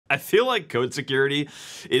I feel like code security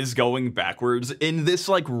is going backwards in this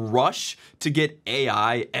like rush to get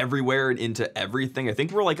AI everywhere and into everything. I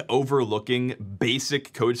think we're like overlooking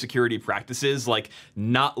basic code security practices, like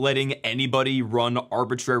not letting anybody run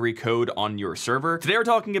arbitrary code on your server. Today we're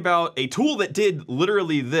talking about a tool that did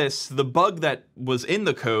literally this, the bug that was in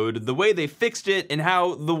the code, the way they fixed it, and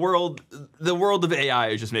how the world of AI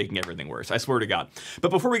is just making everything worse. I swear to God.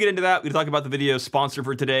 But before we get into that, we're gonna talk about the video sponsor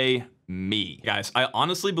for today, me. Guys, I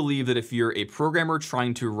honestly believe that if you're a programmer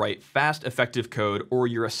trying to write fast, effective code, or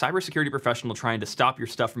you're a cybersecurity professional trying to stop your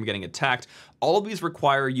stuff from getting attacked, all of these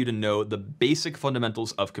require you to know the basic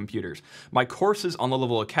fundamentals of computers. My courses on Low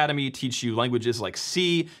Level Academy teach you languages like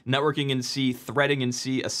C, networking in C, threading in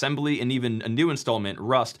C, assembly, and even a new installment,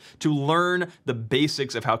 Rust, to learn the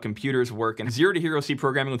basics of how computers work. And Zero to Hero C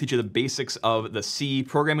programming will teach you the basics of the C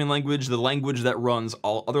programming language, the language that runs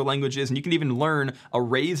all other languages, and you can even learn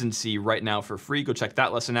arrays in C right now for free. Go check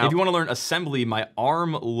that lesson out. If you want to learn assembly, my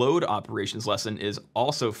ARM load operations lesson is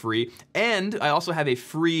also free. And I also have a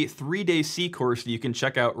free 3-day C course that you can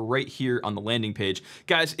check out right here on the landing page.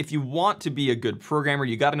 Guys, if you want to be a good programmer,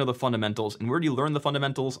 you got to know the fundamentals. And where do you learn the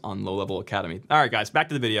fundamentals? On Low Level Academy. All right, guys, back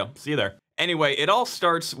to the video. See you there. Anyway, it all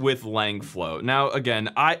starts with LangFlow. Now, again,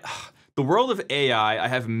 the world of AI, I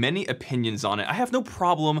have many opinions on it. I have no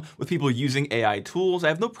problem with people using AI tools. I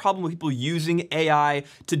have no problem with people using AI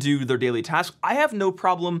to do their daily tasks. I have no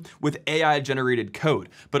problem with AI generated code.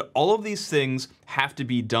 But all of these things have to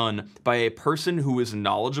be done by a person who is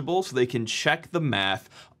knowledgeable so they can check the math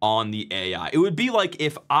on the AI. It would be like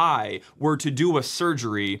if I were to do a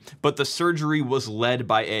surgery, but the surgery was led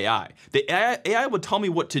by AI. The AI would tell me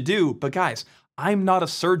what to do, but guys, I'm not a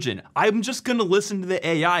surgeon. I'm just gonna listen to the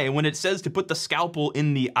AI, and when it says to put the scalpel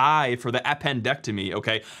in the eye for the appendectomy,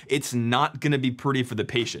 okay, it's not gonna be pretty for the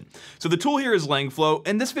patient. So the tool here is LangFlow,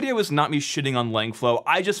 and this video is not me shitting on LangFlow.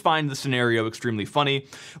 I just find the scenario extremely funny.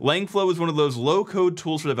 LangFlow is one of those low-code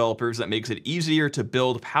tools for developers that makes it easier to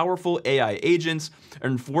build powerful AI agents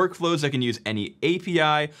and workflows that can use any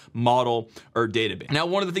API, model, or database. Now,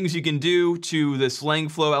 one of the things you can do to this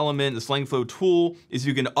LangFlow element, this LangFlow tool, is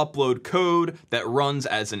you can upload code that runs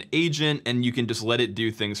as an agent, and you can just let it do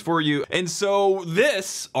things for you. And so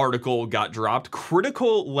this article got dropped,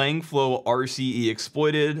 critical LangFlow RCE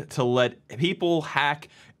exploited to let people hack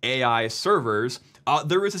AI servers.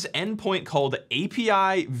 There was this endpoint called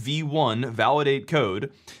API v1 validate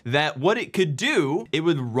code that what it could do, it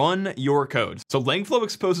would run your code. So LangFlow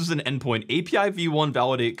exposes an endpoint API v1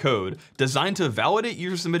 validate code designed to validate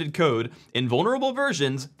user submitted code. In vulnerable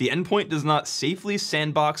versions, the endpoint does not safely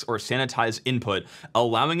sandbox or sanitize input,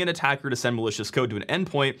 allowing an attacker to send malicious code to an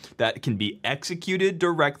endpoint that can be executed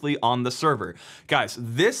directly on the server. Guys,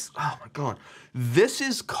 oh my God, this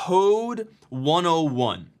is code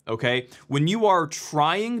 101. Okay, when you are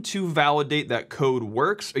trying to validate that code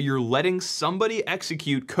works, or you're letting somebody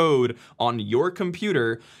execute code on your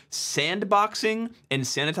computer, sandboxing and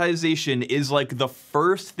sanitization is like the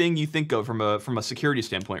first thing you think of from a security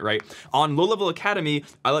standpoint, right? On Low Level Academy,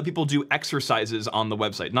 I let people do exercises on the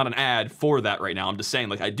website, not an ad for that right now. I'm just saying,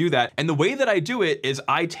 like, I do that. And the way that I do it is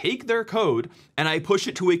I take their code and I push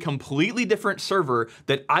it to a completely different server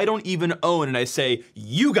that I don't even own. And I say,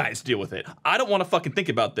 you guys deal with it. I don't want to fucking think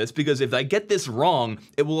about this, because if I get this wrong,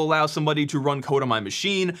 it will allow somebody to run code on my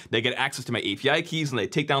machine. They get access to my API keys and they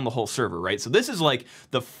take down the whole server, right? So this is like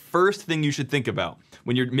the first thing you should think about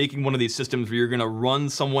when you're making one of these systems where you're gonna run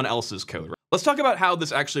someone else's code, right? Let's talk about how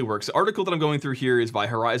this actually works. The article that I'm going through here is by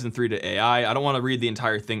Horizon 3 to AI. I don't want to read the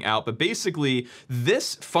entire thing out, but basically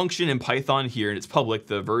this function in Python here, and it's public,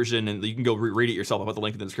 the version, and you can go read it yourself. I'll put the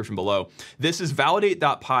link in the description below. This is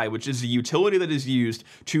validate.py, which is the utility that is used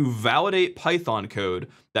to validate Python code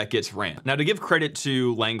that gets ran. Now, to give credit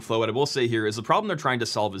to LangFlow, what I will say here is the problem they're trying to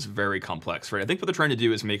solve is very complex, right? I think what they're trying to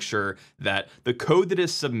do is make sure that the code that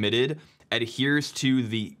is submitted adheres to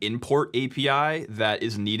the import API that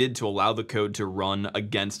is needed to allow the code to run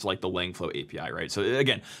against like the LangFlow API, right? So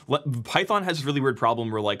again, Python has this really weird problem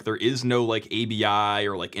where like there is no like ABI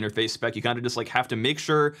or like interface spec. You kind of just like have to make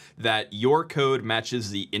sure that your code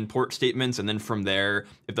matches the import statements, and then from there,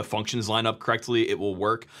 if the functions line up correctly, it will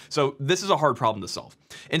work. So this is a hard problem to solve.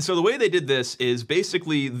 And so the way they did this is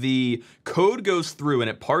basically the code goes through and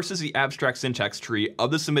it parses the abstract syntax tree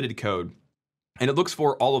of the submitted code, and it looks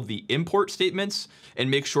for all of the import statements and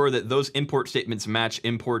makes sure that those import statements match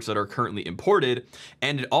imports that are currently imported.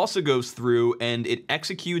 And it also goes through and it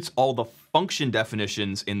executes all the function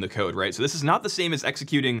definitions in the code, right? So this is not the same as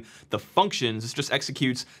executing the functions. This just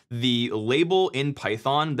executes the label in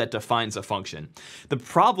Python that defines a function. The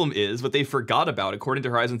problem is what they forgot about, according to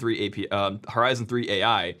Horizon 3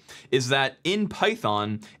 AI, is that in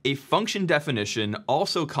Python, a function definition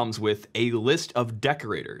also comes with a list of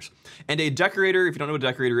decorators. And a decorator, if you don't know what a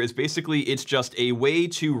decorator is, basically it's just a way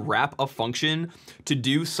to wrap a function to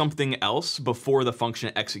do something else before the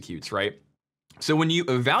function executes, right? So when you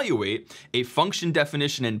evaluate a function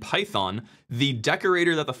definition in Python, the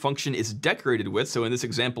decorator that the function is decorated with, so in this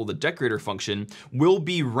example, the decorator function, will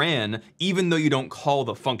be ran even though you don't call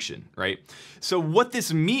the function, right? So what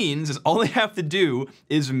this means is all they have to do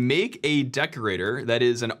is make a decorator that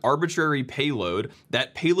is an arbitrary payload.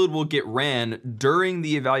 That payload will get ran during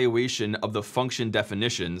the evaluation of the function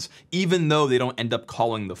definitions, even though they don't end up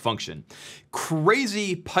calling the function.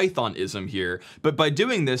 Crazy Pythonism here, but by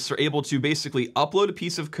doing this, they're able to basically upload a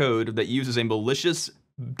piece of code that uses a malicious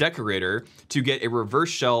decorator to get a reverse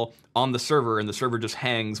shell on the server, and the server just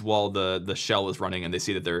hangs while the shell is running, and they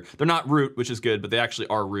see that they're not root, which is good, but they actually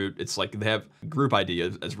are root. It's like they have group ID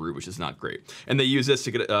as root, which is not great. And they use this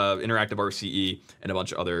to get interactive RCE and a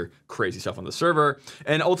bunch of other crazy stuff on the server.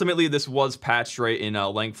 And ultimately, this was patched right in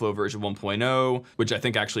Langflow version 1.0, which I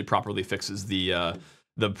think actually properly fixes the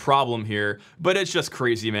problem here, but it's just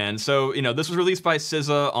crazy, man. So, you know, this was released by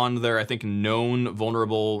CISA on their, I think, known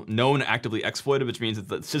actively exploited, which means that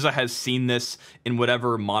the CISA has seen this in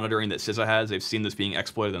whatever monitoring that CISA has. They've seen this being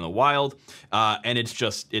exploited in the wild, and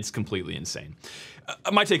it's completely insane.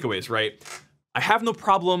 My takeaways, right? I have no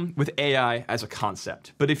problem with AI as a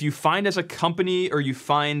concept, but if you find as a company or you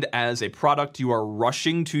find as a product you are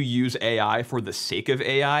rushing to use AI for the sake of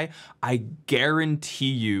AI, I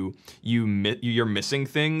guarantee you're missing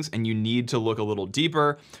things and you need to look a little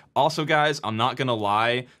deeper. Also, guys, I'm not gonna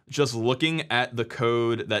lie, just looking at the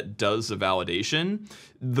code that does the validation,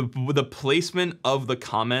 the placement of the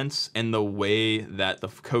comments and the way that the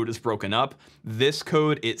code is broken up, this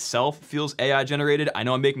code itself feels AI generated. I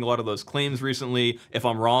know I'm making a lot of those claims recently. If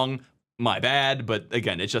I'm wrong, my bad, but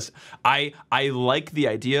again, it's just, I like the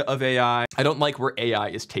idea of AI. I don't like where AI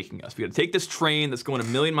is taking us. We gotta take this train that's going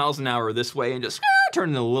 1,000,000 miles an hour this way and just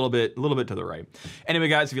turn it a little bit to the right. Anyway,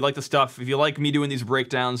 guys, if you like the stuff, if you like me doing these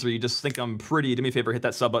breakdowns, or you just think I'm pretty, do me a favor, hit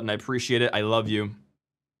that sub button. I appreciate it. I love you.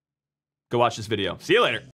 Go watch this video. See you later.